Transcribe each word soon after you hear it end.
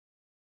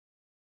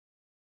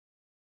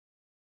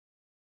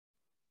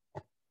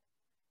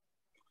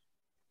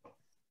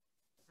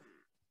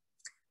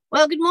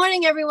Well, good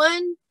morning,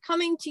 everyone.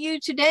 Coming to you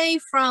today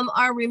from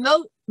our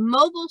remote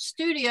mobile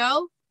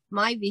studio,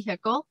 my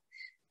vehicle,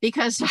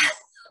 because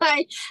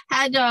I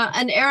had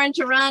an errand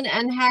to run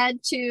and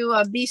had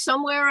to be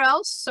somewhere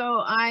else.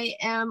 So I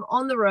am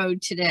on the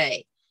road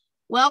today.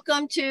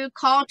 Welcome to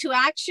Call to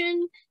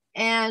Action.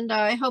 And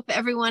I hope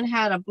everyone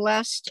had a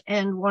blessed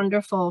and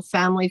wonderful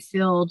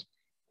family-filled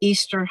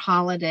Easter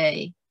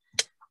holiday.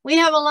 We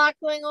have a lot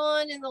going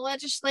on in the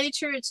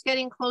legislature. It's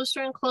getting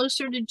closer and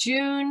closer to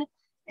June.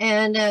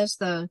 And as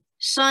the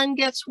sun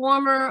gets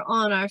warmer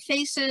on our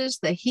faces,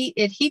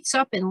 it heats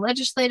up in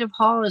Legislative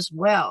Hall as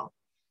well.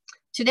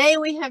 Today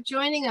we have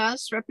joining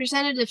us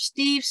Representative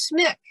Steve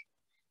Smyk.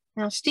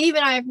 Now, Steve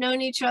and I have known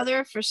each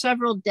other for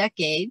several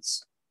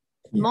decades,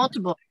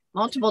 multiple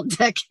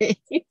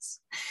decades.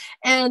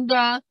 And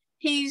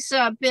he's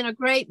been a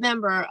great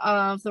member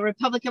of the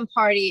Republican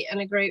Party and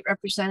a great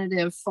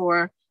representative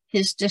for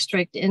his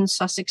district in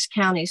Sussex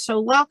County. So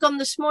welcome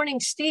this morning,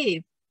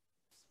 Steve.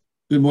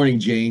 Good morning,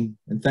 Jane,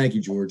 and thank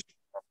you, George.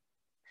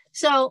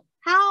 So,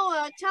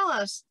 tell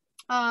us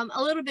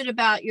a little bit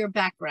about your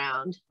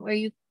background, what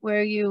you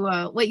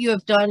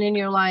have done in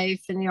your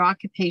life and your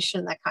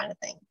occupation, that kind of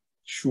thing.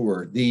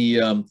 Sure.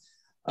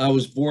 I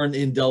was born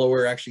in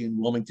Delaware, actually in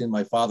Wilmington.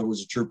 My father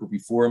was a trooper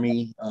before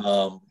me.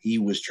 He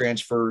was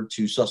transferred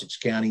to Sussex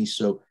County,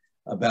 so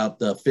about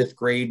the fifth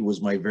grade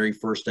was my very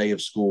first day of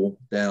school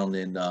down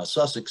in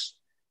Sussex,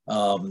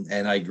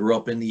 and I grew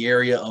up in the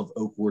area of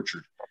Oak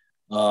Orchard.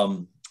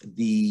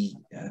 The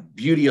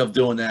beauty of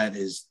doing that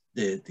is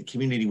the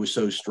community was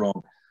so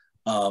strong.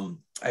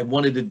 I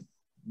wanted to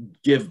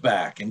give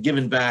back, and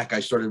giving back, I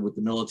started with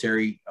the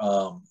military,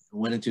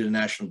 went into the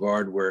National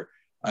Guard, where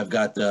I've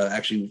got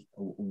actually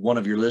one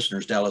of your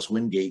listeners, Dallas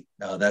Wingate.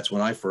 That's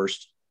when I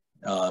first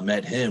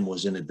met him,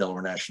 was in the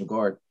Delaware National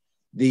Guard.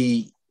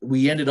 We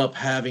ended up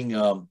having,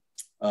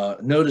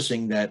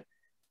 noticing that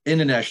in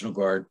the National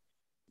Guard,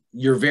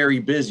 you're very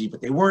busy,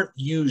 but they weren't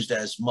used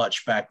as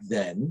much back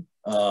then.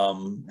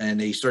 And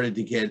they started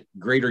to get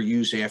greater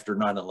use after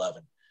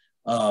 9/11.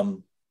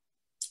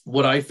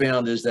 What I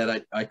found is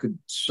that I could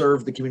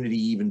serve the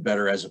community even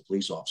better as a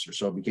police officer.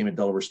 So I became a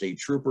Delaware State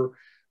Trooper,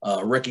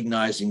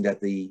 recognizing that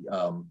the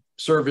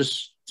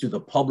service to the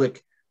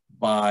public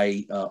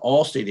by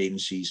all state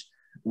agencies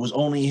was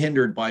only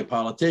hindered by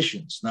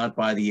politicians, not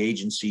by the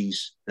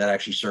agencies that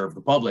actually serve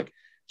the public.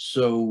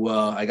 So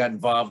I got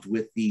involved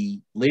with the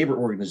labor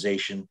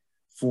organization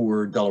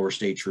for Delaware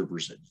State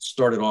Troopers. It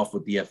started off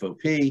with the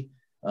FOP,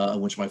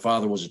 which my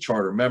father was a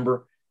charter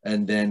member.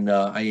 And then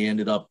I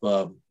ended up,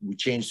 we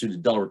changed to the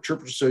Delaware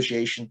Troopers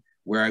Association,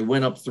 where I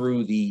went up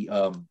through the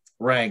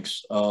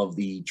ranks of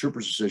the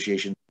Troopers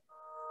Association,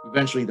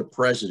 eventually the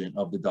president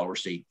of the Delaware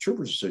State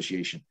Troopers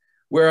Association,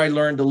 where I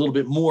learned a little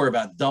bit more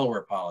about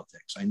Delaware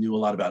politics. I knew a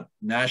lot about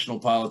national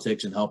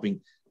politics and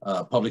helping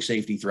public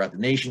safety throughout the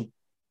nation.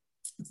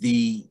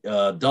 The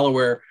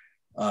Delaware,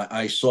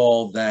 I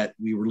saw that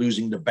we were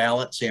losing the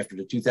balance after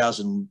the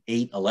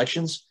 2008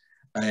 elections,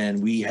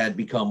 and we had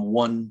become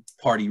one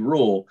party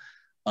rule,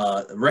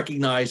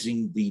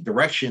 recognizing the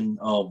direction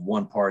of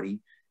one party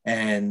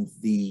and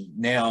the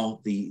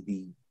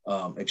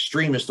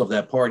extremist of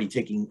that party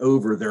taking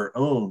over their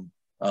own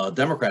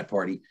Democrat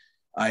Party.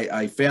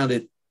 I found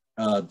it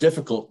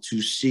difficult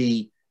to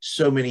see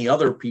so many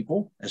other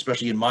people,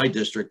 especially in my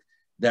district,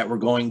 that were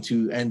going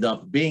to end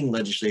up being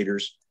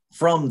legislators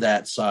from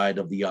that side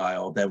of the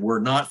aisle, that were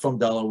not from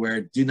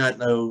Delaware, do not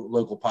know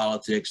local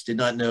politics, did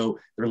not know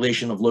the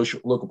relation of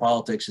local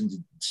politics and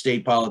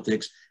state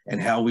politics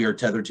and how we are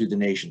tethered to the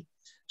nation.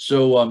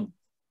 So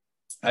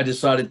I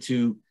decided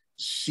to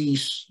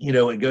cease,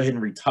 and go ahead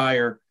and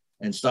retire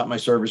and stop my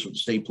service with the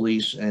state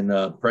police and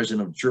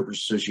president of the Troopers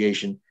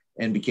Association,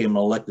 and became an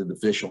elected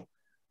official.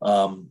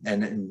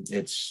 And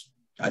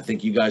I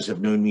think you guys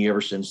have known me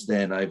ever since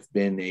then. I've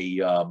been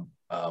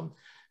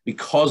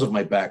because of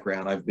my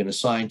background, I've been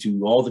assigned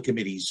to all the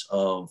committees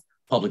of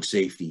public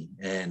safety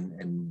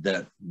and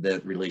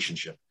that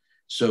relationship.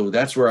 So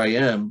that's where I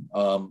am.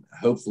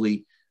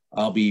 Hopefully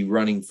I'll be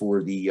running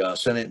for the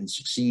Senate and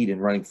succeed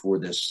in running for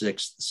the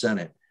 6th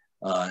Senate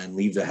and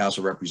leave the House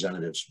of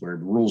Representatives, where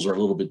the rules are a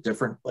little bit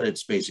different, but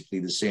it's basically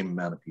the same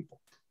amount of people.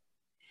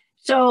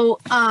 So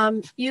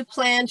you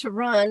plan to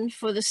run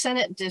for the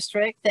Senate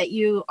district that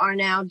you are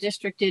now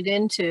districted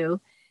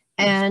into,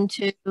 and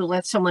to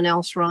let someone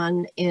else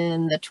run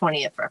in the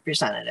 20th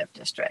representative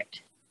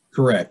district.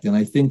 Correct. And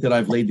I think that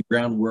I've laid the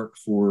groundwork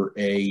for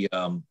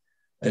an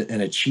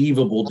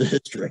achievable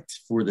district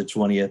for the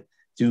 20th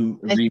to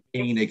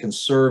remain a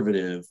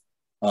conservative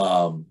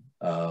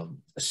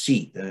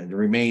seat and to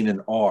remain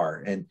an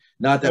R. And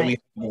not that we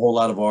have a whole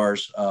lot of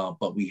R's,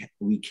 but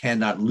we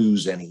cannot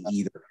lose any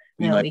either.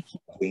 We might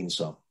gain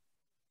some.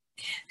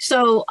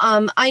 So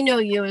I know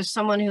you as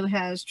someone who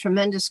has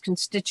tremendous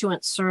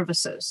constituent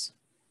services.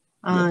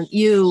 Yes.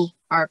 You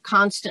are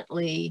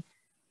constantly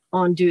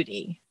on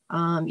duty.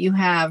 You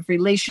have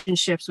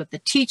relationships with the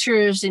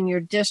teachers in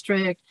your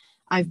district.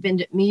 I've been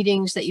to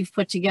meetings that you've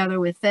put together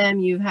with them.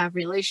 You have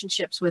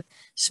relationships with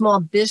small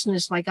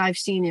business like I've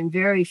seen in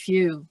very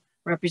few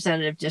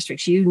representative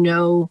districts. You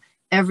know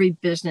every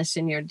business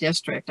in your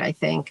district, I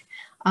think.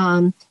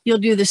 You'll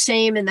do the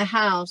same in the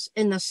House,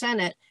 in the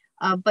Senate,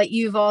 but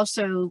you've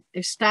also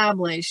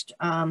established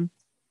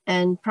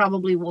and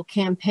probably will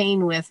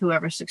campaign with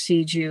whoever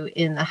succeeds you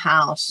in the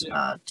House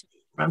to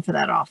run for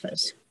that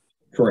office.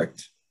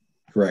 Correct.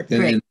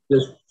 And at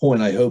this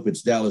point, I hope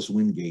it's Dallas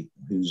Wingate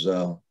who's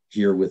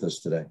here with us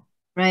today.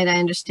 Right, I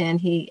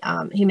understand he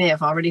may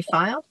have already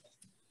filed.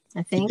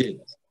 I think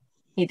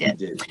he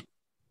did.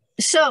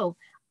 So,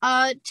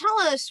 tell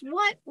us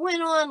what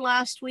went on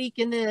last week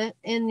in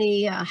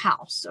the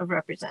House of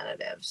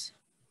Representatives.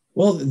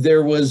 Well,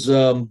 there was.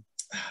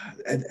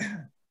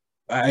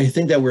 I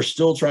think that we're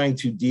still trying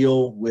to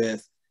deal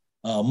with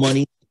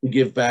money to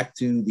give back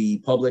to the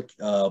public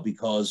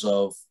because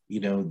of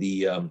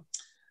the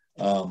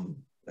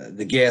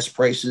gas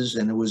prices,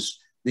 and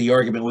the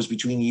argument was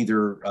between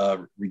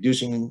either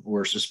reducing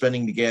or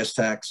suspending the gas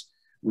tax,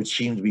 which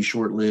seemed to be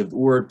short-lived,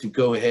 or to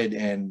go ahead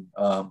and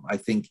I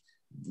think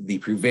the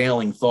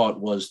prevailing thought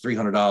was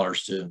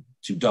 $300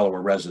 to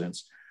Delaware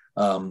residents.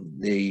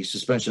 The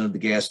suspension of the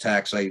gas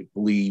tax, I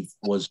believe,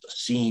 was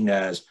seen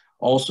as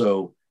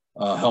also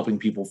helping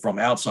people from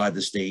outside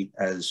the state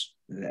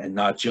and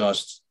not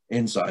just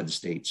inside the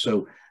state.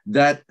 So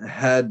that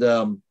had,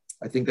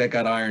 I think that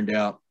got ironed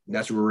out.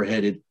 That's where we're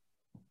headed.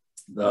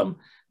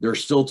 They're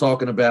still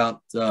talking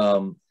about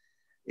a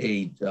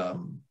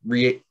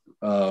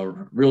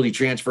realty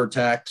transfer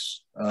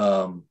tax,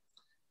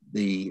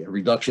 the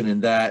reduction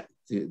in that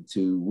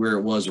to where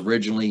it was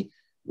originally.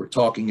 We're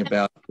talking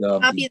about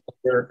the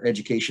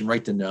education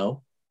right to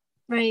know.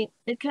 Right.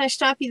 Can I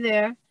stop you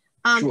there?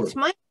 Sure. It's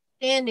my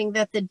understanding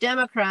that the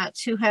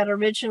Democrats who had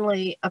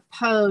originally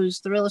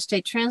opposed the real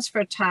estate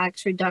transfer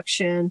tax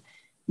reduction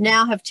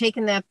now have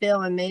taken that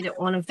bill and made it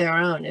one of their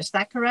own. Is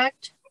that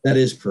correct? That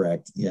is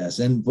correct. Yes.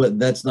 But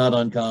that's not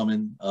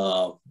uncommon.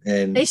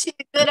 And they see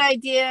a good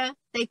idea.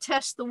 They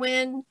test the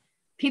wind.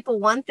 People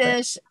want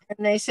this.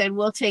 And they said,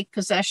 we'll take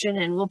possession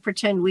and we'll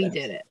pretend we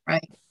did it.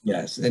 Right.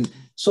 Yes. And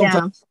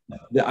sometimes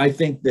I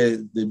think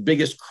the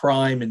biggest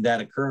crime in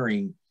that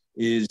occurring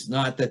is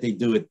not that they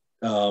do it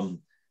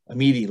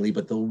immediately,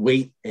 but they'll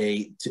wait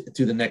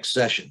to the next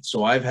session.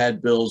 So I've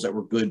had bills that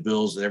were good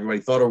bills that everybody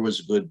thought it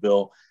was a good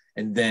bill.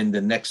 And then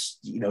the next,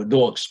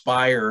 they'll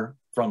expire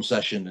from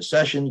session to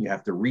session. You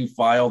have to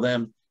refile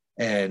them,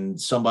 and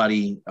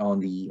somebody on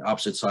the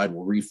opposite side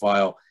will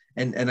refile.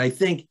 And I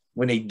think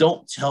when they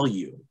don't tell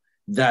you,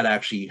 that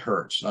actually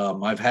hurts.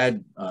 I've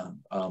had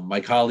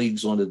my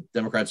colleagues on the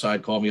Democrat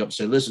side call me up and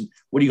say, listen,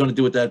 what are you going to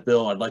do with that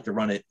bill? I'd like to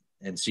run it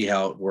and see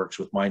how it works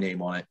with my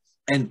name on it.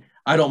 And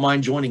I don't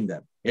mind joining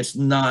them. It's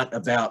not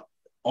about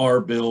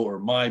our bill or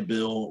my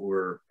bill,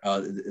 or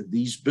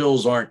these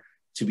bills aren't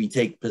to be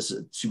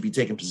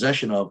taken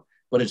possession of,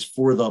 but it's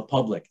for the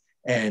public.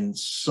 And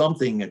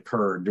something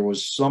occurred. There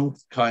was some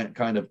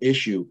kind of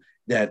issue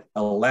that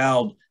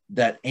allowed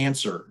that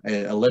answer,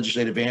 a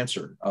legislative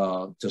answer,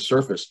 to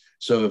surface.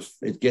 So if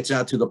it gets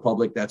out to the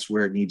public, that's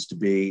where it needs to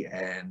be.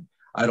 And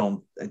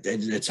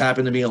it's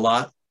happened to me a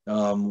lot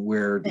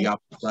where the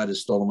opposite side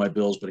has stolen my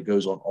bills, but it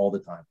goes on all the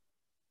time.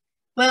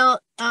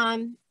 Well,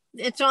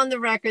 it's on the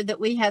record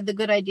that we had the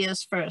good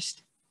ideas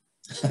first.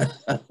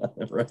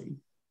 Right.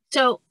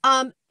 So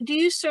do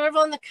you serve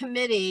on the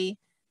committee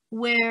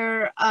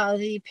where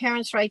the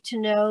Parents' Right to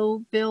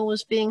Know bill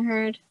was being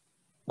heard?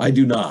 I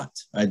do not.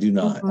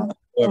 Mm-hmm.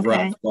 However,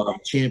 Okay.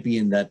 I've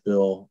championed that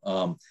bill.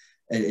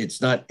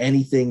 It's not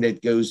anything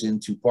that goes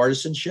into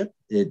partisanship.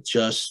 It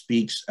just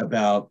speaks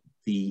about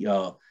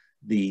the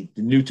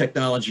new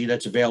technology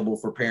that's available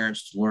for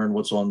parents to learn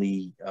what's on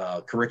the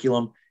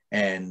curriculum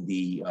and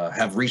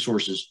have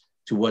resources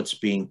to what's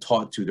being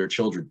taught to their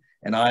children.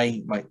 And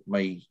I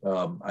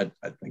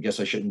guess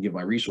I shouldn't give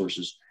my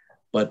resources,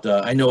 but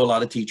I know a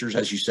lot of teachers,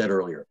 as you said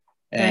earlier,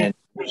 and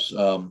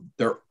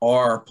there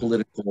are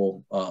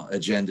political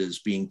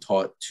agendas being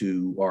taught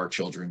to our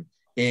children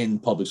in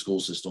public school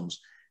systems.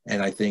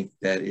 And I think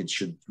that it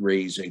should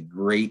raise a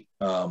great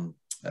amount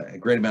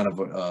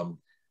of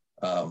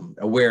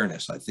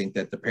awareness. I think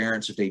that the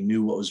parents, if they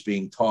knew what was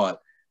being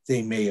taught,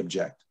 they may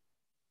object.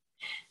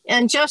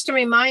 And just a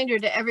reminder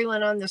to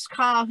everyone on this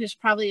call who's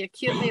probably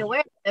acutely aware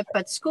of it,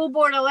 but school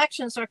board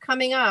elections are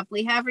coming up.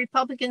 We have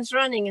Republicans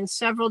running in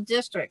several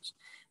districts,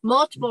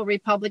 multiple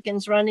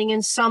Republicans running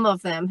in some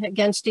of them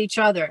against each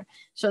other.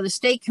 So the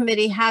state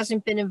committee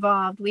hasn't been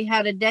involved. We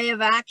had a day of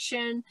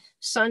action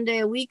Sunday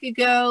a week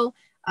ago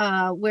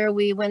where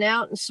we went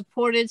out and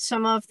supported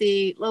some of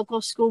the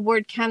local school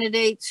board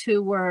candidates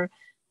who were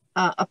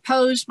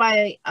opposed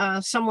by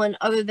someone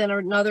other than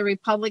another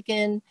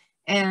Republican,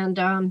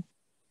 and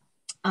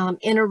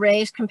in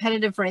a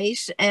competitive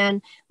race.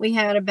 And we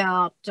had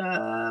about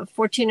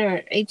 14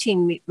 or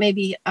 18,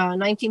 maybe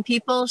 19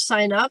 people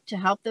sign up to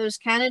help those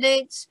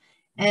candidates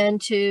and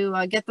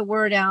to get the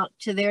word out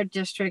to their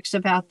districts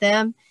about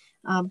them.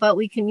 But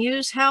we can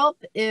use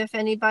help. If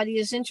anybody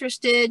is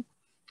interested,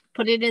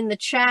 put it in the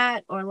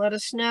chat or let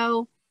us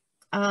know.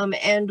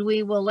 And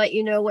we will let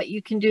you know what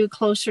you can do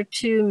closer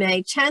to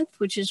May 10th,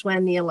 which is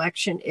when the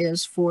election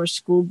is for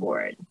school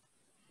board.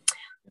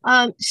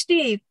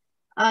 Steve,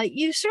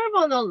 you serve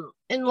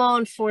in law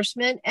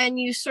enforcement, and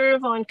you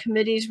serve on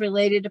committees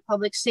related to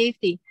public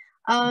safety.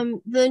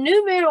 The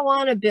new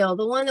marijuana bill,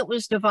 the one that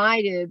was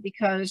divided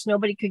because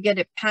nobody could get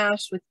it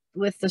passed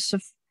with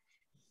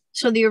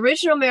so the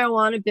original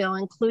marijuana bill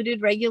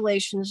included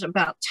regulations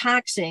about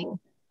taxing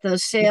the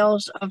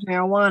sales of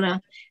marijuana,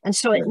 and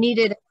so it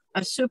needed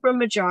a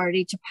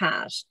supermajority to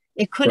pass.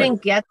 It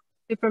couldn't get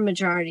a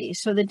supermajority,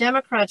 so the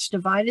Democrats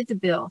divided the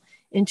bill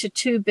into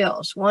two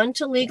bills, one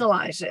to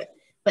legalize it,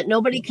 but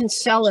nobody can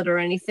sell it or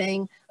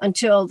anything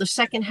until the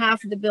second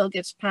half of the bill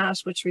gets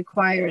passed, which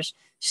requires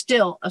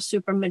still a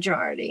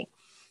supermajority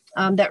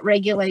that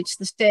regulates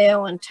the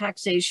sale and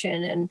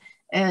taxation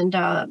and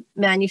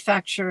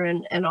manufacture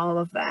and all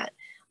of that.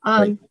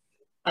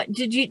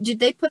 Did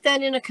they put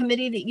that in a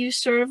committee that you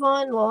serve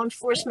on, law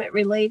enforcement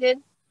related?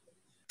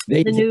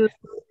 They did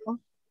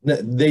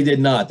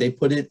not. They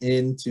put it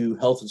into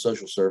Health and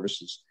Social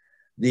Services.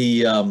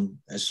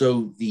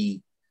 So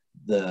the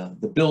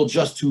bill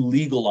just to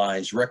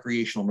legalize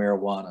recreational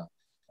marijuana,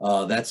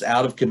 that's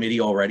out of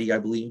committee already, I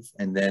believe,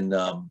 and then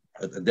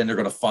they're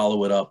going to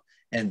follow it up.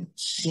 And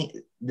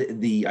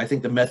I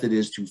think the method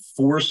is to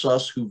force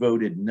us who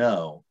voted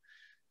no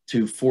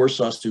to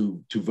force us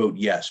to vote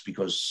yes,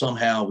 because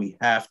somehow we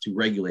have to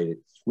regulate it,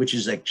 which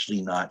is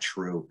actually not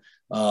true.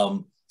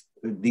 So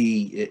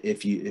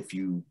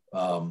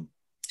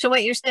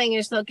what you're saying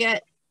is they'll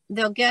get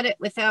it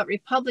without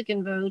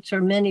Republican votes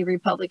or many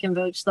Republican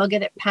votes. They'll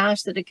get it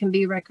passed that it can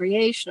be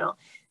recreational.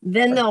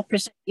 Then they'll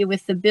present you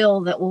with the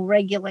bill that will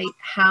regulate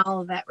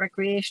how that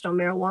recreational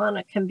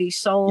marijuana can be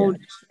sold,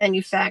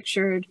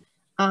 manufactured,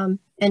 and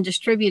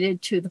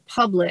distributed to the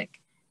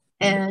public.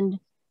 And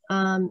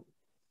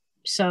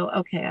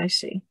okay, I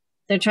see.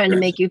 They're trying to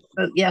make you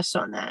vote yes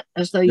on that,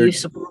 as though you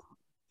support.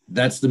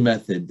 That's the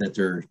method that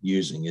they're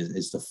using,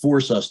 is to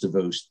force us to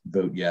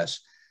vote yes.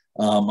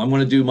 I'm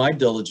going to do my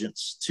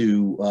diligence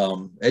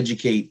to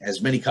educate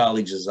as many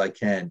colleagues as I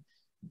can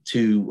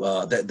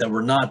to that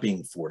we're not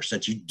being forced,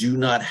 that you do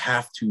not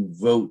have to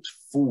vote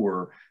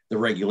for the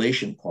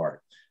regulation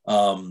part.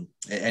 And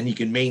you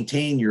can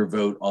maintain your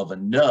vote of a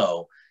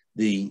no.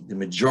 The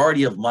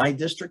majority of my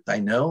district, I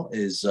know,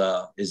 is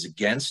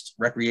against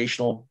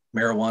recreational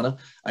marijuana.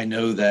 I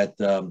know that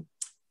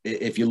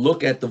if you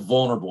look at the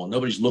vulnerable, and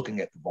nobody's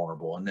looking at the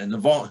vulnerable, and then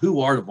who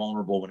are the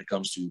vulnerable when it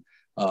comes to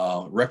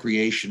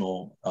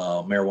recreational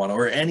marijuana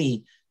or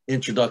any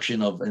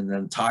introduction of an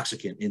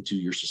intoxicant into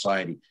your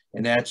society,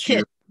 and that's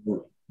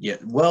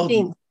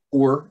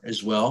poor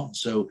as well.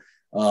 So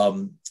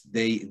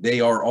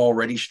they are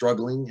already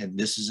struggling, and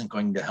this isn't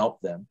going to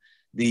help them.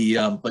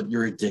 But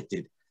you're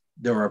addicted.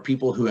 There are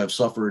people who have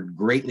suffered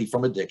greatly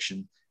from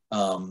addiction,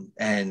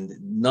 and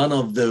none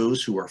of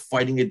those who are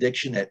fighting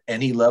addiction at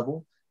any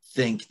level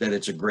think that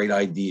it's a great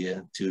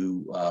idea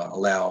to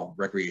allow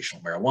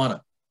recreational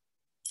marijuana.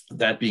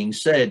 That being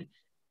said,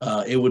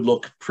 it would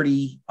look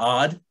pretty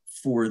odd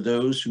for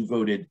those who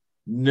voted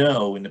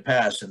no in the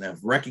past and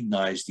have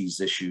recognized these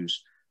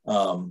issues.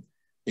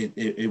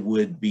 It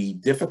would be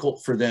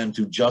difficult for them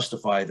to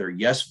justify their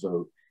yes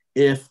vote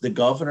if the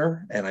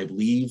governor, and I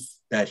believe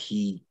that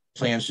he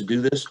plans to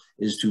do this,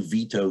 is to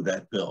veto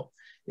that bill.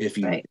 If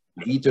he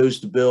vetoes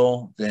the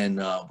bill, then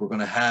we're going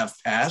to have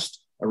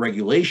passed a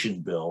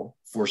regulation bill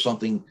for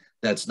something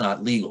that's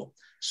not legal.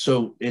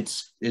 So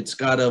it's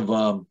kind of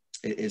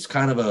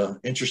an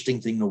interesting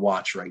thing to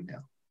watch right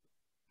now.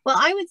 Well,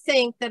 I would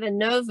think that a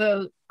no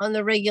vote on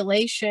the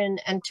regulation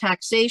and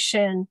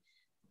taxation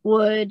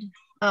would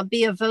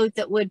be a vote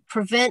that would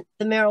prevent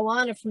the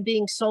marijuana from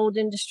being sold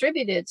and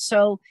distributed.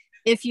 So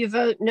if you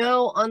vote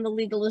no on the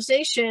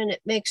legalization,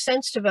 it makes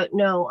sense to vote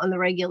no on the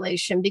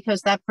regulation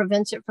because that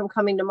prevents it from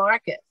coming to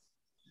market.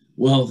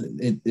 Well,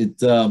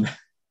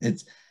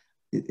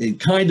 it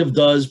kind of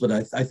does, but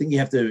I think you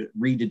have to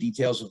read the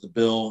details of the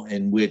bill,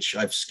 in which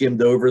I've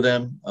skimmed over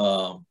them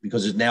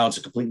because now it's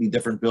a completely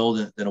different bill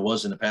than it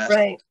was in the past.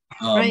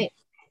 Right.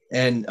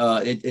 And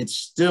it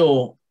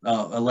still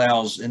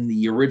allows in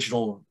the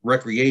original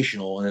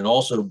recreational, and it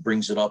also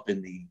brings it up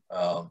in the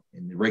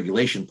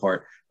regulation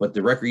part. But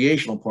the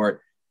recreational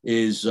part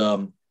is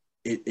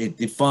it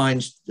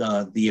defines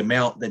the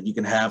amount that you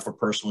can have for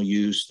personal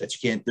use, that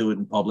you can't do it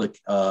in public,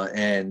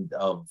 and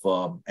of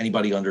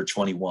anybody under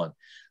 21.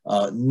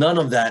 None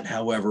of that,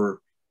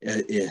 however,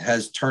 it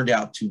has turned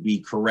out to be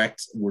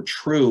correct or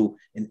true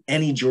in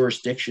any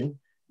jurisdiction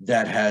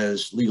that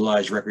has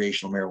legalized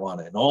recreational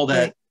marijuana, and all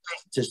that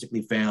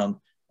statistically found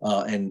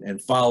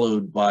and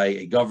followed by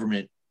a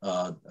government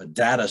a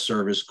data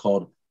service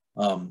called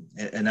an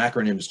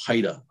acronym is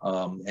HIDTA,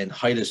 and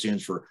HIDTA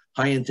stands for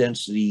High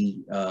Intensity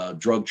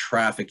Drug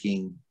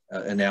Trafficking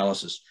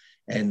Analysis.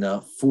 And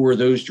for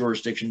those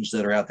jurisdictions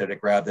that are out there to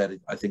grab that,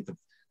 I think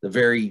the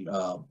very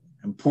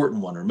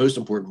important one, or most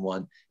important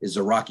one, is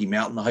the Rocky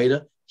Mountain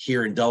HIDTA.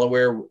 Here in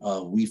Delaware,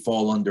 we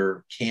fall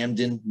under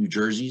Camden, New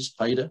Jersey's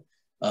HIDTA.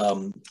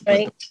 But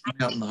the Rocky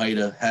Mountain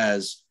HIDTA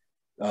has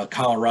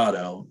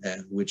Colorado,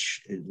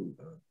 which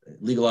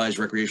legalized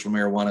recreational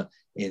marijuana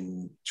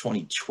in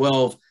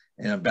 2012,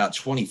 And about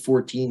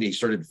 2014, they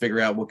started to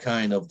figure out what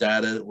kind of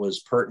data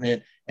was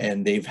pertinent,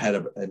 and they've had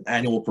an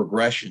annual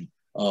progression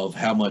of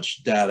how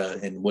much data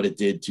and what it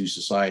did to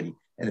society.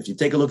 And if you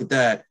take a look at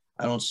that,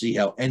 I don't see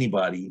how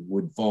anybody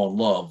would fall in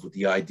love with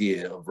the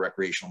idea of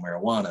recreational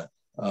marijuana.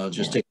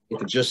 Just take a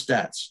look at just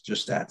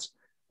stats.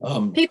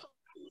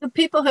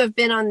 People who have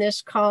been on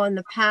this call in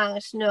the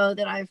past know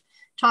that I've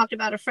talked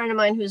about a friend of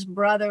mine whose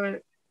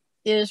brother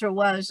is or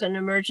was an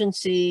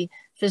emergency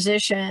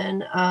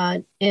physician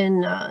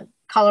in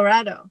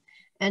Colorado.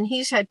 And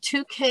he's had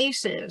 2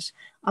 cases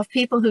of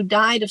people who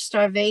died of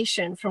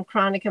starvation from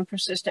chronic and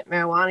persistent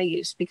marijuana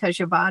use because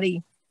your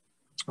body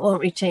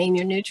won't retain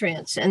your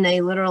nutrients, and they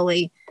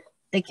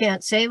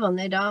can't save them,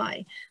 they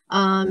die.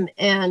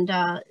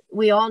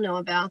 We all know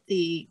about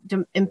the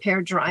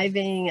impaired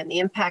driving and the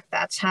impact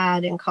that's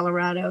had in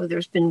Colorado.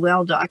 There's been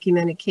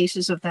well-documented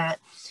cases of that.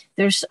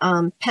 There's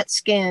PET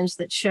scans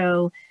that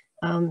show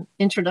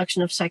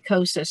introduction of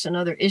psychosis and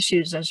other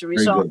issues as a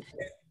result.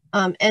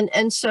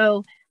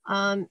 So,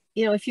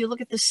 if you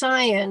look at the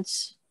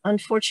science,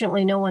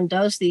 unfortunately, no one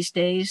does these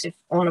days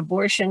on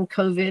abortion,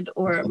 COVID,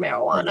 or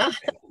marijuana.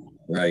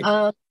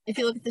 Right. If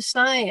you look at the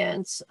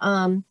science,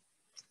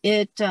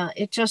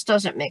 it just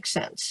doesn't make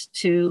sense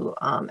to,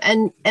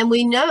 and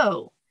we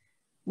know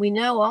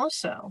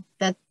also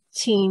that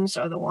teens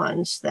are the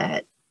ones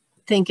that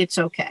think it's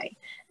okay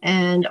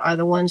and are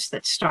the ones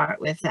that start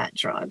with that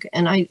drug.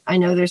 And I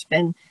know there's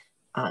been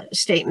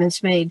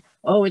statements made,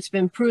 oh, it's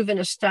been proven,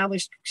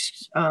 established,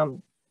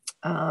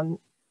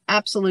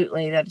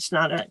 absolutely, that it's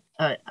not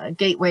a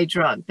gateway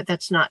drug, but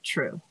that's not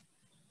true.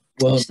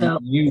 Well, so,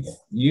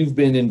 you've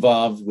been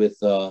involved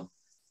with a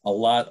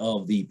lot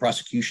of the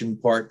prosecution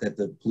part that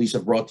the police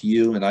have brought to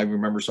you, and I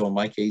remember some of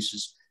my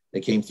cases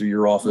that came through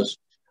your office.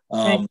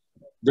 Right.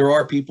 There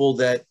are people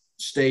that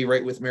stay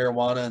right with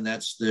marijuana, and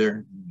that's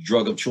their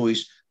drug of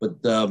choice. But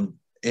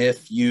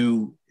if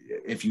you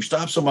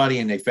stop somebody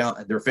and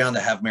they're found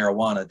to have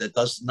marijuana, that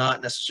does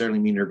not necessarily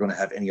mean they're going to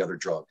have any other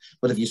drug.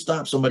 But if you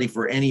stop somebody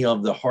for any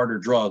of the harder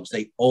drugs,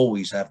 they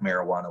always have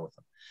marijuana with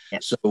them.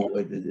 Yep. So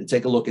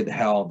take a look at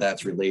how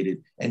that's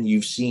related, and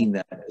you've seen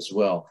that as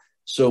well.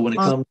 So when it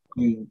comes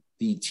to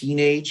the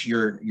teenage,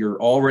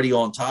 you're already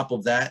on top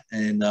of that,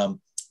 and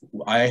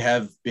I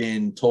have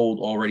been told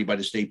already by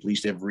the state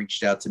police, they've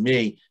reached out to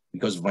me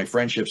because of my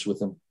friendships with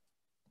them,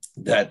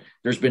 that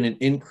there's been an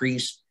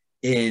increase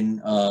in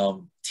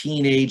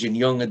teenage and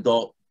young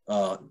adult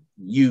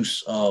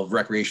use of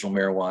recreational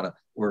marijuana,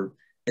 where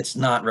it's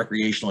not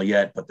recreational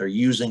yet, but they're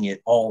using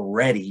it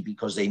already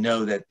because they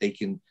know that they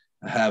can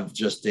have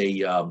just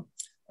a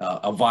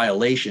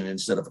violation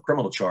instead of a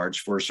criminal charge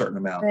for a certain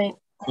amount of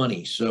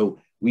money. So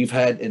we've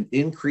had an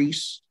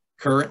increase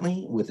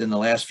currently within the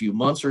last few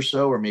months or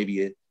so, or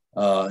maybe in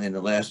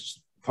the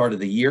last part of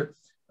the year,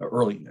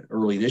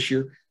 early this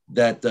year,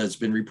 that has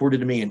been reported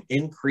to me, an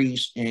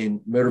increase in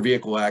motor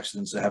vehicle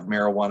accidents that have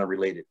marijuana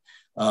related.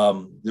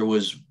 There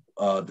was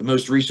the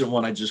most recent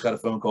one, I just got a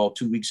phone call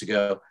 2 weeks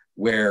ago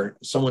where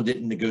someone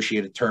didn't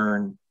negotiate a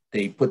turn.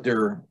 They put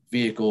their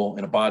vehicle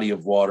in a body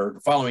of water.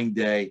 The following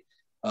day,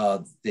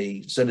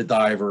 they sent a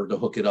diver to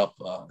hook it up,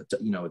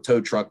 a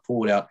tow truck,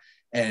 pull it out.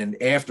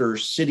 And after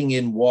sitting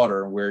in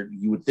water where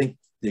you would think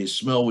the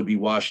smell would be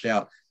washed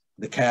out,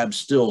 the cab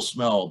still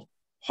smelled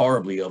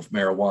horribly of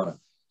marijuana.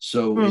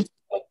 So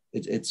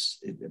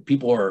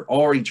people are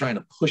already trying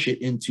to push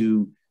it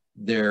into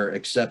their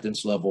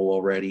acceptance level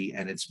already,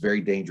 and it's very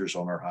dangerous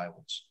on our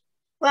highways.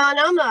 Well,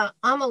 and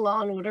I'm a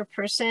law and order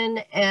person,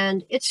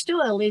 and it's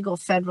still illegal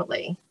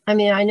federally. I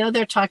mean, I know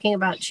they're talking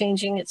about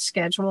changing its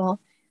schedule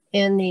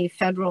in the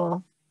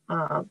federal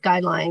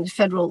guidelines,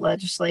 federal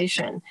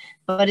legislation,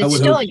 but it's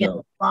still against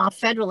law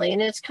federally. And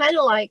it's kind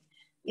of like,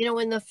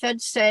 when the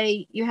feds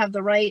say you have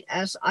the right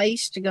as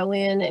ICE to go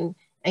in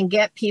and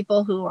get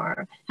people who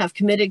have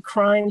committed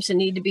crimes and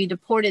need to be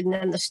deported, and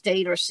then the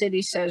state or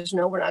city says,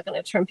 no, we're not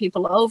going to turn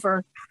people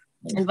over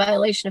in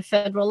violation of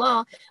federal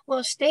law. Well,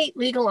 a state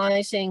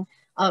legalizing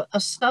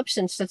a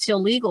substance that's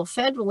illegal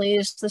federally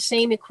is the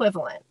same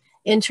equivalent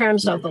in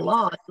terms of the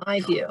law, in my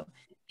view.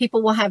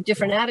 People will have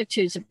different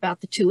attitudes about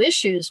the two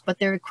issues, but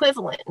they're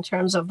equivalent in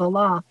terms of the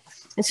law.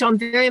 And so I'm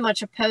very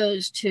much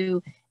opposed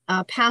to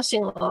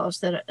passing laws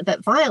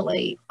that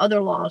violate other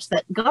laws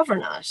that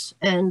govern us,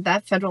 and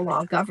that federal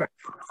law governs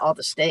all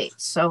the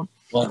states. So,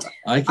 well,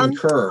 I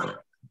concur.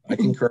 I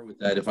concur with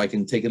that. If I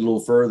can take it a little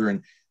further,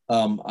 and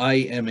I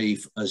am a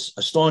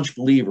staunch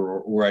believer,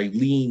 or I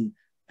lean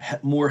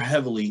more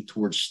heavily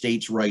towards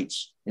states'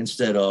 rights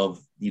instead of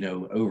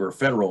over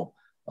federal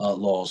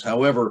laws.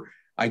 However,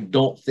 I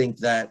don't think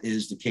that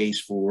is the case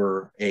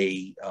for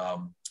the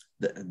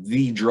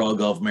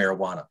drug of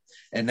marijuana,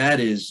 and that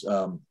is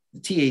the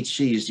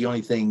THC is the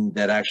only thing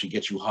that actually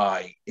gets you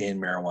high in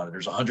marijuana.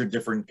 There's 100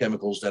 different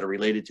chemicals that are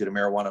related to the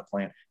marijuana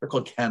plant. They're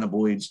called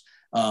cannabinoids,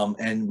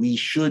 and we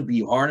should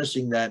be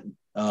harnessing that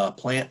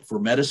plant for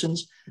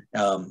medicines.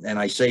 And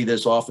I say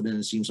this often, and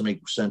it seems to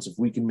make sense. If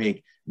we can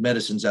make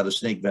medicines out of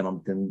snake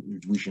venom,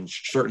 then we should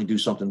certainly do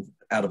something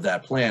out of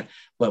that plant.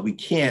 But we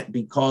can't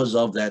because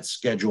of that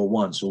Schedule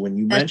 1. So when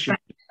you mentioned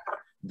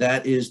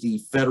that is the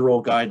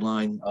federal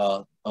guideline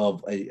of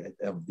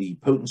the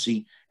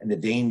potency and the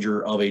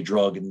danger of a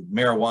drug, and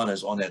marijuana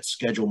is on that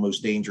schedule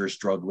most dangerous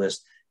drug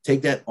list.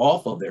 Take that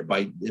off of there.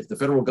 If the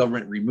federal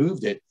government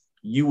removed it,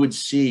 you would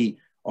see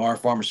our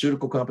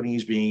pharmaceutical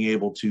companies being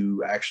able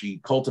to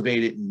actually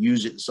cultivate it and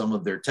use it in some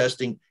of their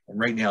testing. And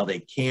right now they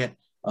can't.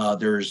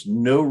 There's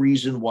no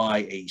reason why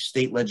a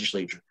state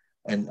legislature,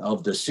 and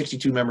of the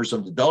 62 members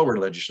of the Delaware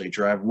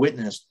legislature, I've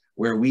witnessed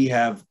where we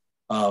have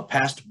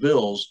passed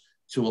bills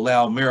to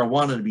allow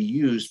marijuana to be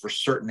used for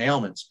certain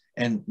ailments.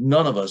 And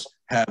none of us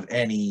have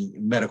any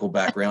medical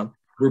background.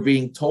 We're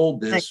being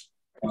told this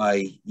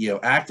by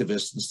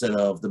activists instead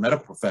of the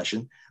medical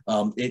profession.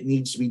 It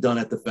needs to be done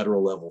at the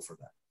federal level for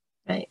that.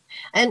 Right.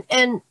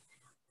 And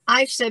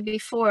I've said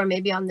before,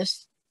 maybe on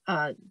this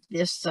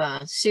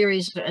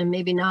series, and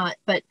maybe not,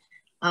 but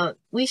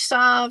we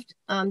solved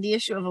the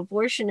issue of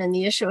abortion and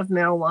the issue of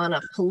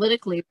marijuana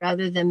politically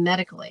rather than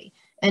medically.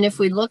 And if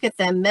we look at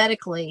them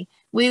medically,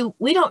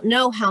 we don't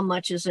know how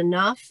much is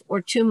enough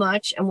or too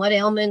much, and what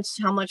ailments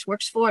how much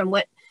works for, and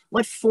what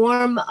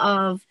form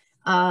of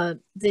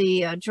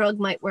the drug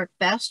might work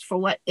best for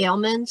what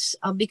ailments,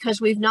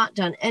 because we've not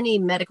done any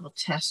medical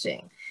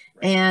testing.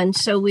 And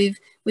so we've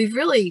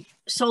really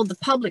sold the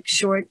public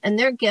short, and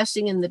they're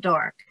guessing in the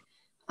dark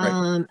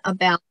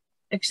about,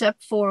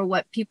 except for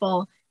what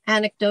people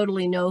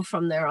anecdotally know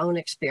from their own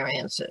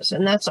experiences.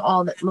 And that's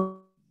all that most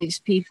of these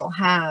people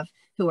have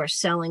who are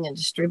selling and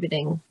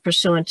distributing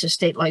pursuant to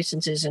state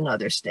licenses in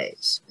other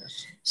states.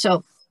 Yes.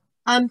 So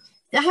I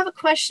have a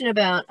question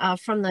about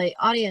from the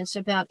audience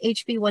about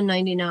HB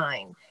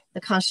 199,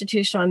 the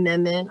constitutional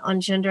amendment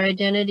on gender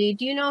identity.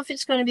 Do you know if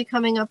it's going to be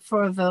coming up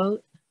for a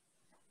vote?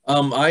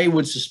 I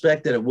would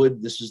suspect that it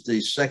would. This is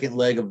the second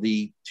leg of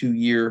the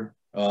 2-year.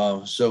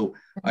 So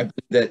I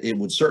believe that it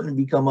would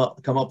certainly come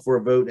up for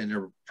a vote, and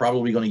they're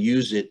probably going to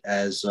use it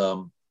as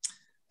some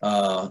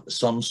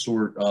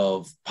sort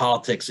of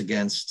politics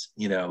against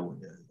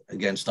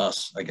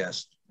us, I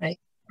guess. Right.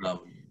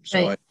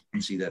 So I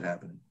can see that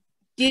happening.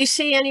 Do you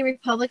see any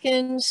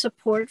Republican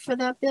support for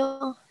that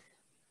bill?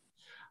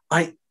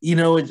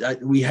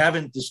 We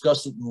haven't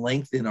discussed it in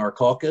length in our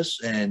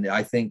caucus, and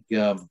I think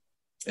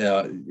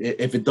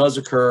if it does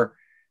occur,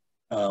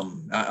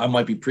 I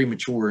might be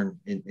premature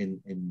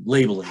in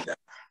labeling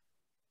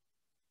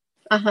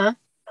that.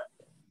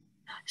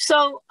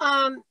 So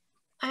I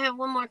have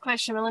one more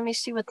question, but let me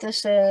see what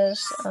this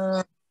is.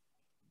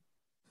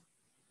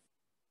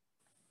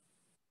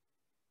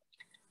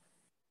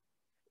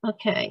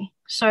 Okay,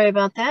 sorry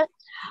about that.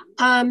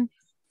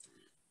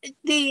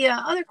 The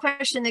other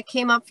question that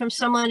came up from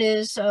someone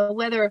is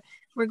whether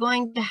we're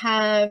going to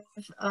have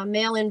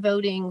mail-in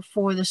voting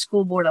for the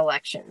school board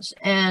elections.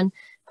 And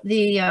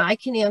I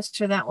can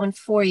answer that one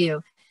for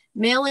you.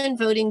 Mail-in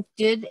voting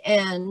did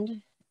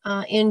end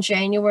in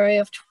January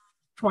of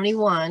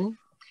 21.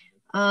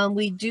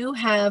 We do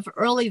have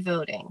early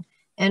voting,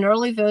 and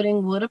early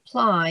voting would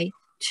apply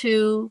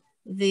to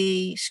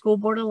the school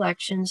board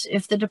elections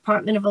if the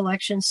Department of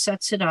Elections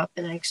sets it up,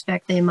 and I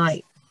expect they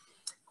might.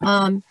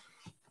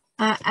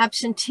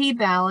 Absentee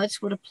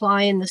ballots would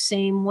apply in the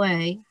same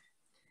way.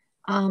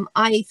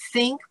 I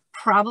think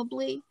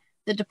probably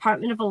the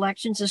Department of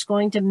Elections is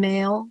going to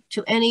mail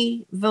to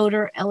any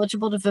voter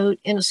eligible to vote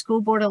in a school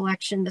board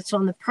election that's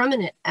on the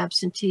permanent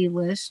absentee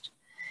list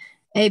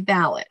a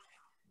ballot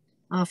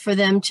for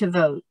them to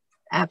vote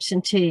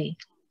absentee.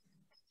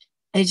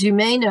 As you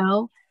may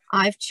know,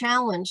 I've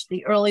challenged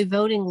the early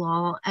voting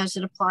law as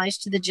it applies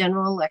to the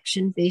general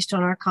election based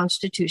on our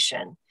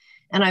Constitution.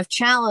 And I've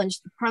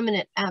challenged the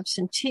permanent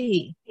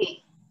absentee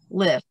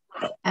list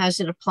as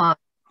it applies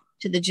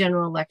to the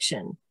general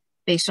election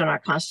based on our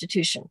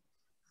Constitution.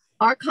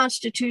 Our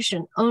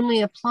Constitution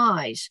only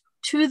applies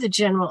to the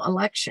general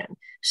election.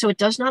 So it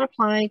does not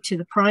apply to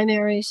the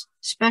primaries,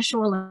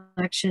 special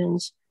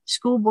elections,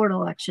 school board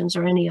elections,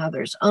 or any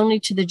others, only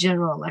to the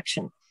general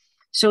election.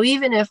 So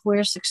even if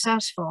we're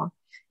successful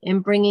in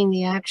bringing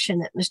the action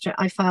that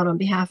I filed on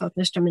behalf of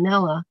Mr.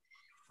 Minella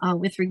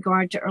with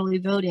regard to early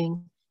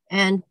voting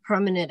and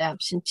permanent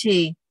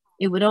absentee,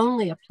 it would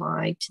only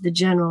apply to the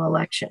general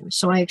election.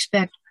 So I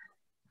expect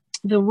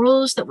the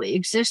rules that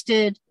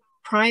existed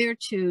prior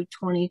to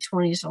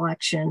 2020's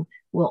election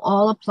will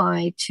all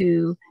apply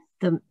to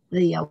the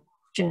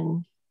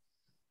election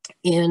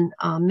in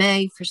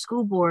May for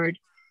school board.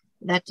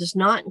 That does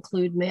not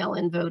include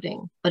mail-in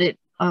voting, but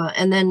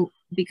and then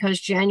because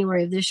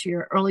January of this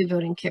year, early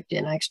voting kicked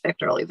in, I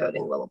expect early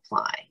voting will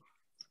apply.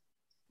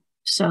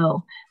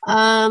 So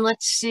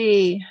let's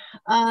see.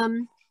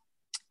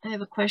 I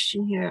have a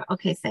question here.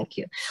 Okay, thank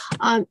you.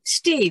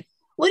 Steve,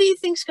 what do you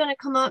think is going to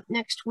come up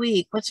next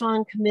week? What's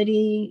on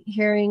committee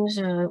hearings?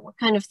 What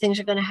kind of things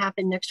are going to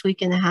happen next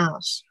week in the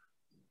House?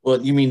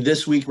 Well, you mean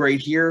this week right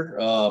here?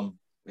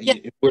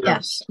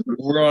 Yes.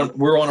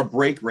 We're on a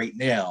break right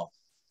now.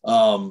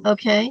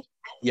 Okay.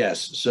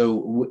 Yes. So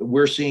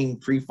we're seeing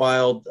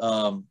pre-filed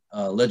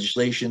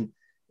legislation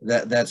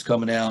that's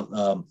coming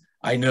out.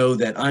 I know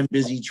that I'm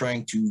busy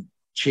trying to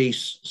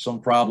chase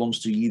some problems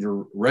to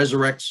either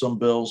resurrect some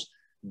bills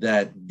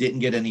that didn't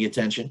get any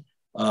attention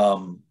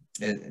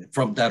and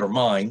from that are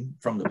mine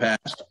from the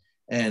past,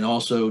 and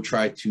also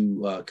try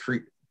to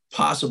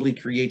possibly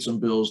create some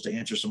bills to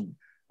answer some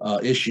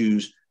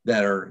issues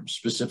that are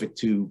specific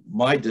to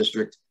my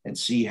district, and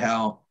see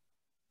how,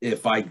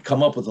 if I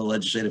come up with a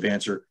legislative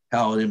answer,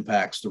 how it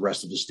impacts the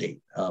rest of the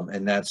state.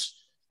 And that's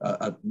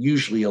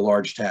usually a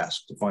large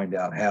task to find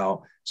out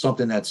how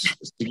something that's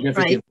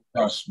significant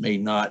for us may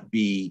not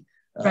be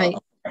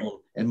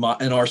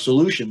and our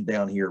solution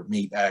down here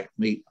may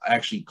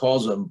actually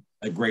cause them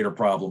a greater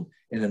problem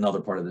in another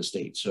part of the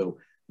state. So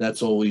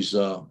that's always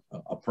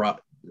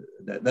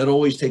that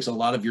always takes a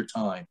lot of your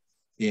time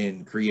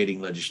in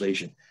creating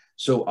legislation.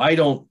 So I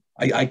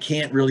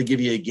can't really give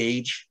you a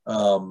gauge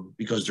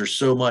because there's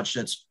so much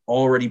that's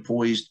already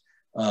poised.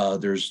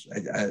 There's,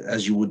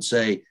 as you would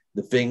say,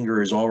 the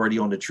finger is already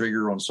on the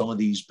trigger on some of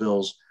these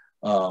bills.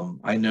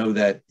 I know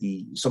that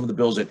some of the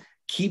bills that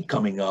keep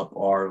coming up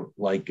are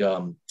like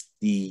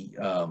the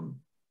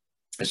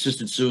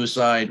assisted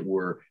suicide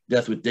or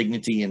death with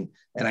dignity. And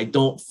I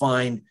don't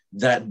find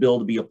that bill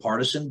to be a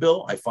partisan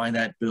bill. I find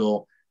that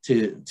bill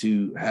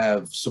to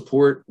have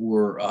support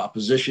or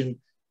opposition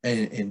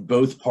in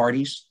both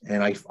parties.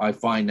 And I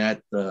find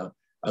that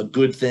a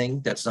good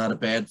thing. That's not a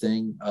bad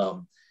thing.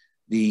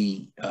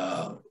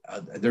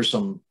 There's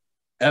some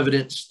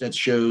evidence that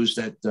shows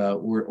that,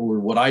 or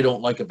what I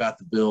don't like about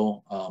the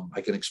bill,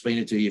 I can explain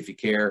it to you if you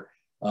care.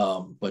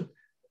 But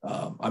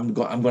I'm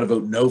going to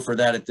vote no for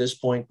that at this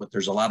point. But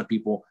there's a lot of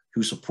people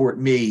who support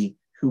me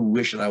who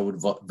wish that I would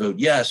vote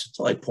yes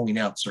until I point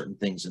out certain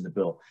things in the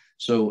bill.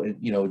 So,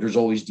 there's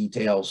always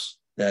details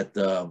that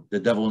the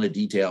devil in the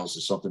details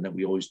is something that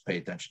we always pay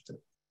attention to.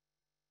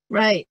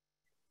 Right.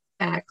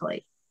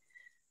 Exactly.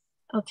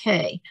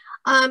 Okay.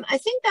 I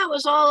think that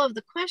was all of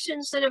the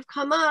questions that have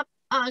come up.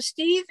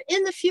 Steve,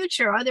 in the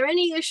future, are there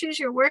any issues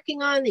you're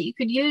working on that you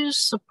could use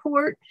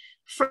support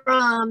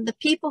from the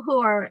people who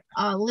are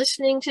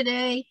listening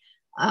today?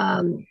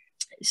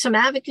 Some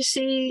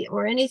advocacy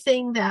or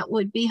anything that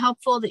would be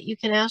helpful that you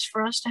can ask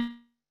for us to have?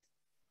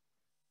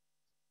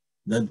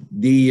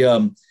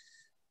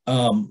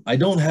 I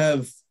don't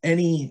have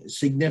any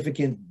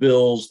significant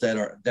bills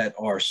that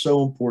are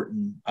so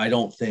important. I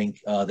don't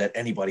think that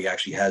anybody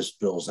actually has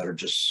bills that are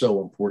just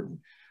so important.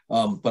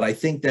 But I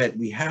think that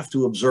we have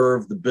to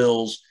observe the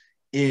bills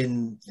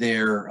in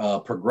their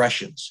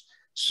progressions.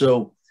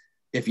 So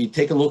if you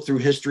take a look through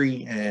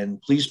history,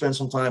 and please spend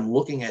some time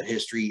looking at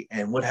history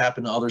and what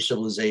happened to other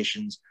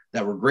civilizations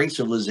that were great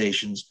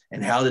civilizations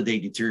and how did they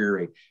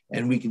deteriorate.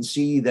 And we can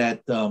see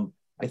that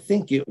I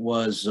think it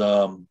was,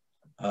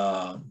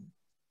 God,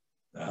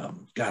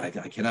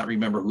 I cannot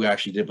remember who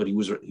actually did, but he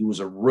was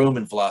a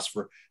Roman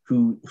philosopher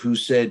who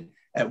said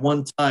at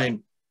one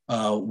time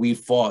we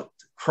fought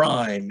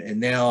crime and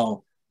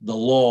now the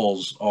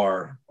laws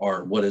are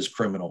what is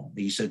criminal.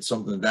 He said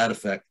something to that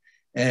effect.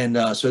 And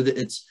so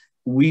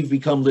we've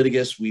become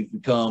litigious. We've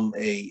become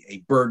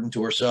a burden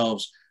to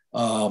ourselves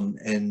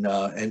and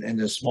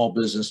a small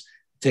business.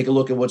 Take a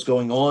look at what's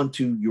going on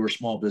to your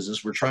small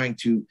business. We're trying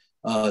to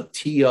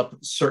tee up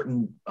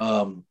certain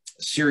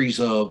series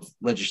of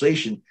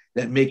legislation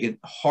that make it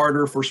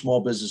harder for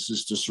small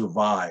businesses to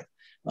survive.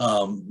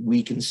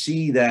 We can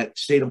see that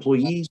state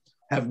employees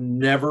have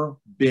never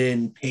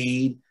been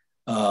paid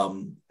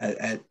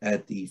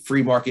at the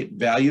free market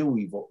value.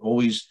 We've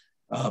always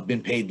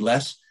been paid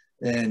less.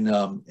 And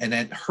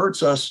that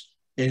hurts us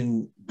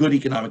in good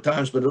economic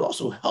times, but it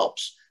also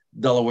helps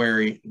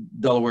Delaware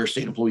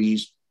state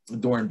employees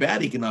during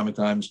bad economic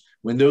times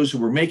when those who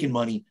were making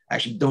money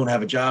actually don't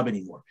have a job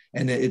anymore.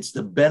 And it's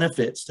the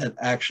benefits that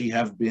actually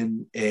have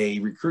been a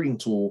recruiting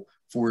tool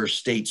for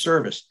state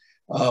service.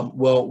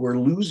 Well, we're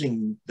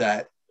losing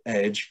that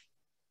edge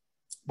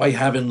by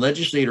having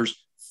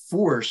legislators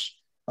force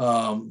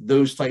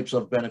those types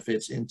of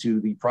benefits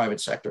into the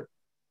private sector,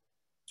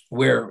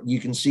 where you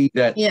can see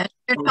that. Yeah,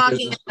 you're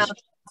talking about the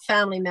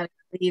Family Medical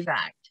Leave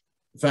Act.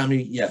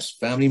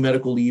 Family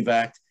Medical Leave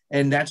Act.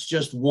 And that's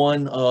just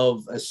one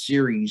of a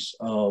series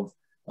of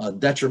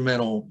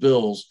detrimental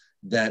bills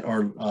that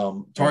are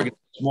targeting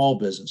small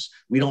business.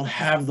 We don't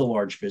have the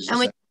large business. And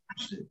when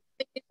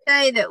you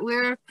say that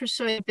we're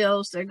pursuing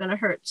bills that are going to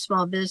hurt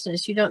small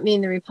business, you don't mean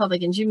the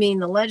Republicans, you mean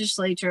the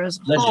legislature as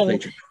a whole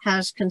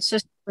has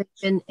consistently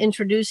been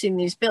introducing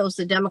these bills,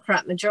 the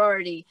Democrat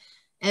majority.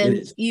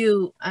 And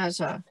you're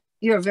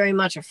very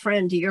much a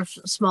friend to your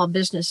small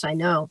business, I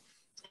know.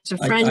 As a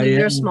friend of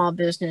your small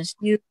business,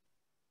 you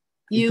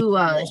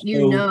know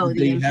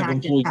the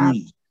impact it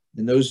has.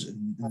 And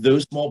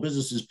those small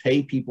businesses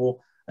pay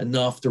people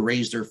enough to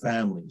raise their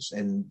families,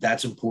 and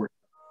that's important.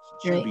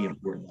 It should be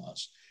important to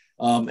us.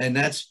 And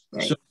that's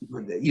so,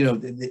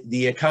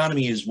 the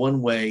economy is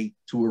one way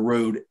to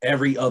erode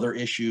every other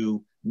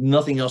issue.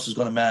 Nothing else is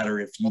going to matter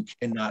if you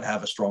cannot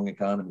have a strong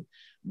economy.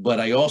 But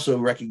I also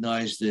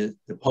recognize the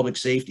public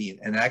safety.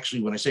 And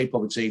actually, when I say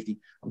public safety,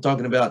 I'm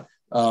talking about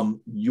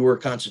your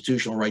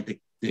constitutional right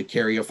to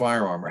carry a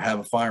firearm or have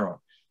a firearm.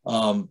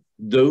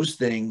 Those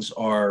things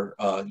are,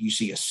 you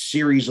see a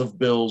series of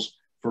bills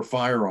for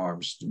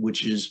firearms,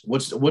 which is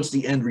what's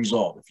the end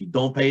result. If you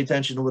don't pay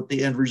attention to what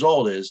the end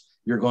result is,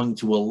 you're going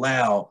to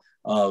allow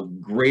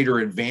greater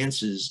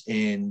advances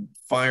in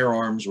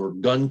firearms or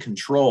gun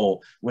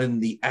control when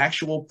the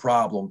actual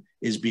problem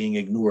is being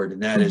ignored,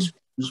 and that is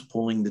who's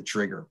pulling the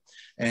trigger.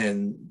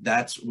 And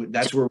that's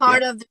where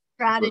part of the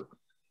strategy.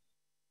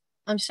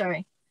 I'm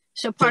sorry.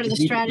 So part of the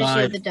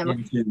strategy of the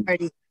Democratic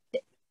Party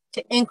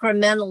to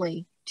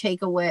incrementally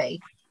take away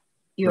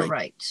your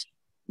rights.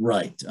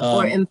 Right.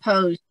 Or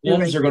impose.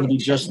 Guns are going to be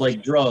just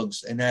like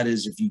drugs. And that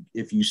is,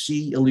 if you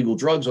see illegal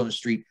drugs on the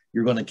street,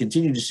 you're going to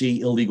continue to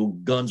see illegal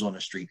guns on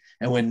the street.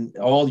 And when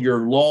all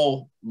your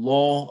law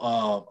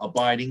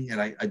abiding, and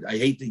I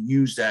hate to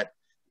use that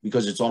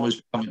because it's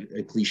almost become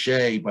a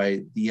cliche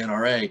by the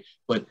NRA,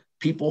 but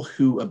people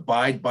who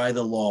abide by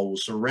the law will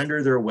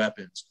surrender their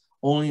weapons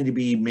only to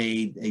be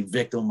made a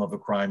victim of a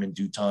crime in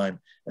due time.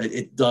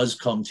 It does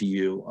come to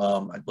you.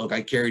 Look,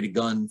 I carried a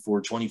gun for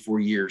 24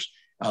 years.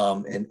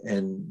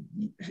 And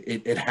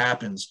it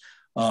happens.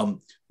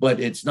 But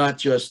it's not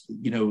just,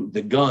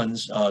 the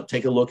guns.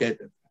 Take a look at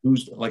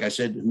like I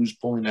said, who's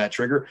pulling that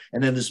trigger.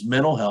 And then this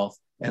mental health.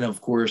 And of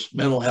course,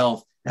 mental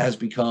health has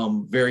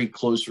become very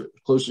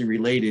closely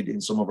related in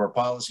some of our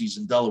policies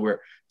in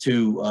Delaware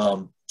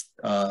to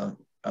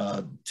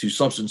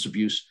substance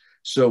abuse.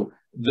 So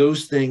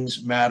those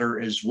things matter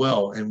as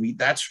well. And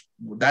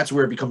that's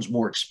where it becomes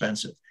more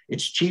expensive.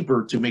 It's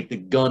cheaper to make the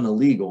gun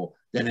illegal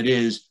than it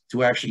is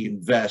to actually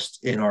invest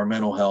in our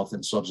mental health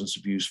and substance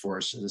abuse for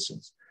our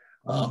citizens.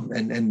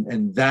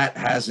 And that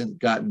hasn't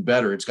gotten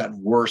better. It's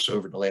gotten worse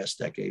over the last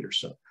decade or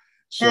so.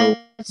 So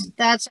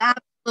that's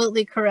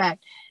absolutely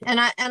correct. And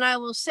I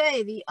will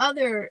say the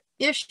other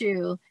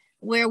issue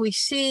where we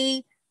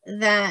see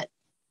that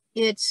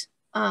it's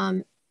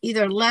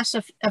either less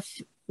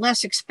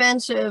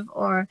expensive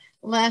or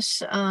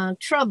less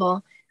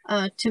trouble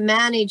to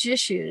manage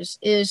issues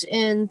is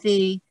in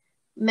the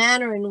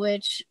manner in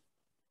which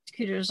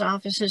prosecutors'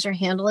 offices are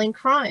handling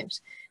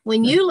crimes.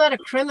 When you let a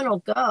criminal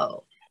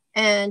go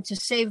and to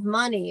save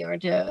money or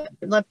to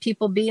let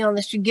people be on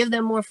the street, give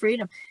them more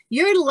freedom,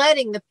 you're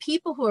letting the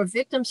people who are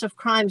victims of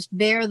crimes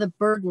bear the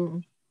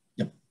burden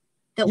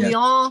that we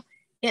all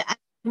as a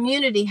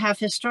community have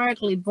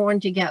historically borne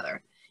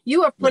together.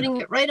 You are putting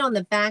it right on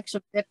the backs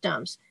of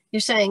victims. You're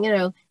saying,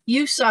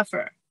 you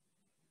suffer,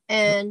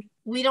 and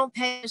we don't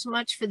pay as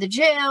much for the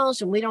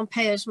jails, and we don't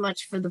pay as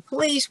much for the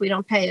police. We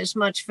don't pay as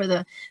much for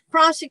the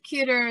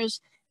prosecutors,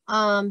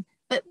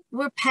 but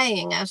we're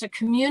paying as a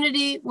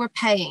community. We're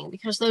paying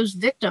because those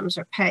victims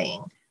are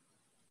paying,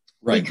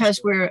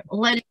 because we're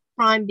letting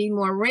crime be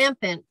more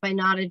rampant by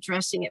not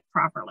addressing it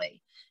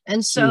properly.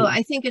 And so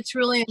I think it's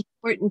really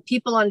important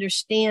people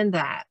understand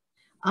that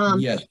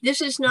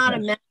this is not a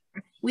matter.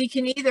 We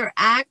can either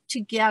act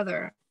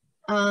together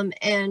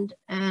and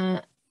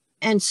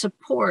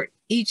support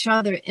each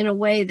other in a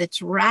way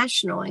that's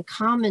rational and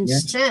common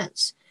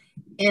sense,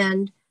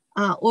 and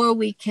or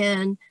we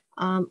can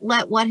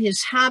let what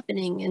is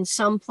happening in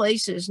some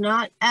places,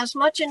 not as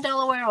much in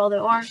Delaware,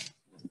 although our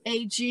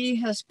AG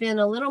has been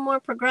a little more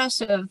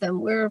progressive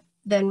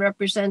than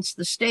represents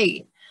the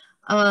state.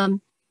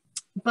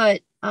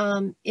 But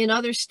in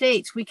other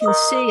states, we can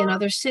see, in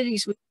other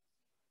cities, what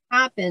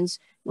happens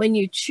when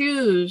you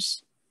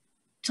choose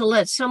to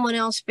let someone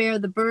else bear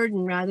the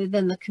burden rather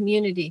than the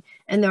community.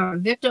 And there are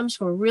victims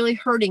who are really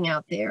hurting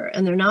out there,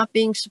 and they're not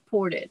being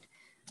supported.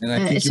 And I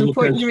think it's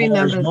important to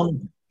remember.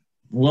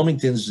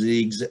 Wilmington's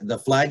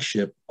the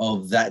flagship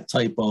of that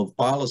type of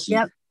policy.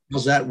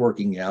 How's that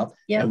working out?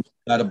 And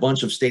we've got a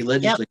bunch of state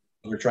legislators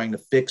who are trying to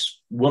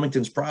fix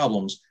Wilmington's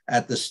problems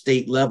at the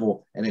state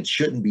level, and it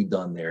shouldn't be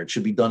done there. It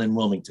should be done in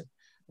Wilmington.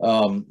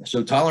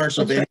 So tolerance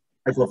of any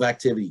type of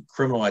activity,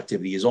 criminal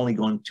activity, is only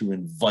going to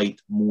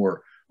invite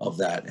more of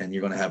that, and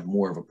you're going to have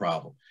more of a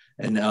problem.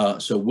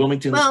 And so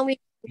Wilmington. Well, we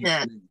see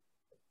that.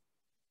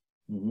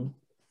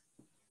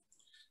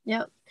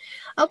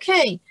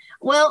 Okay.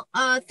 Well,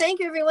 thank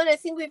you, everyone. I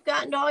think we've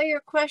gotten to all your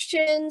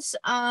questions.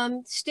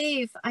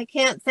 Steve, I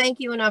can't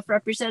thank you enough,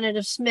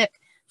 Representative Smyk,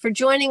 for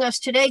joining us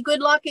today. Good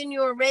luck in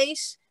your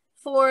race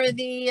for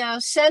the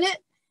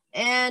Senate,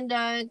 and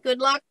good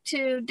luck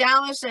to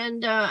Dallas.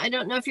 And I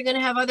don't know if you're going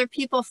to have other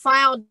people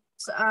filed,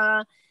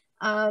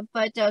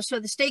 but so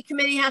the state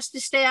committee has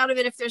to stay out of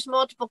it if there's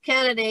multiple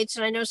candidates,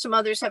 and I know some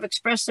others have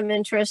expressed some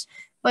interest,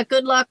 but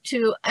good luck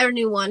to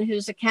anyone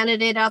who's a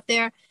candidate out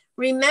there.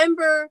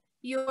 Remember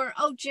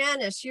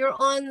Janice, you're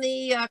on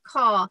the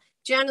call.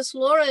 Janice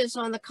Laura is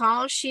on the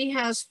call. She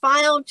has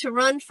filed to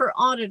run for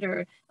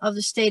auditor of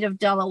the state of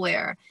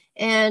Delaware,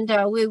 and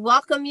we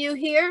welcome you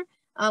here.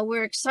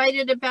 We're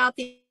excited about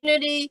the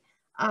opportunity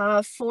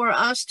for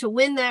us to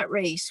win that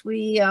race.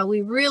 We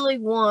really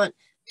want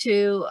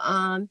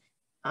to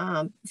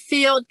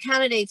field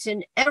candidates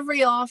in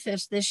every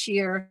office this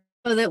year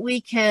so that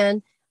we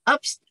can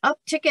up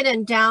ticket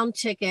and down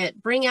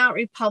ticket, bring out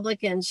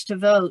Republicans to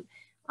vote.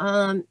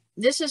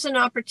 This is an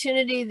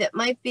opportunity that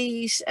might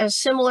be as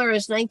similar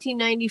as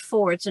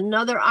 1994. It's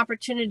another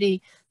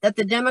opportunity that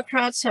the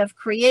Democrats have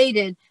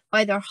created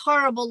by their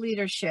horrible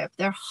leadership,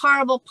 their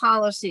horrible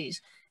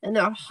policies, and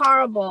their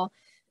horrible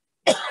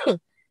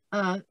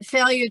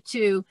failure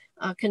to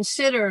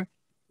consider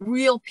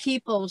real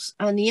people's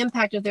and the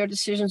impact of their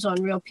decisions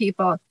on real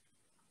people.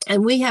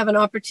 And we have an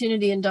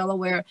opportunity in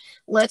Delaware.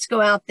 Let's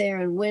go out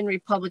there and win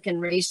Republican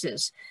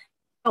races.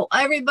 So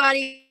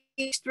everybody,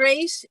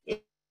 race is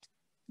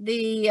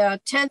the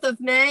 10th of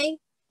May,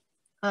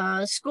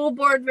 school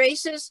board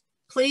races.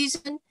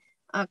 Please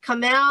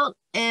come out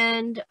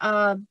and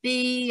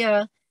be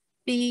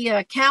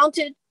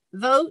counted,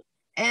 vote,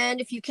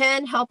 and if you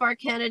can, help our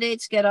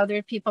candidates get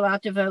other people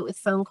out to vote with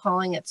phone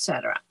calling,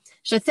 etc.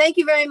 So thank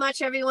you very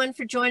much, everyone,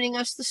 for joining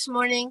us this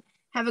morning.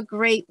 Have a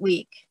great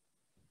week.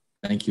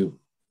 Thank you.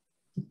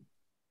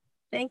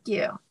 Thank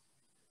you.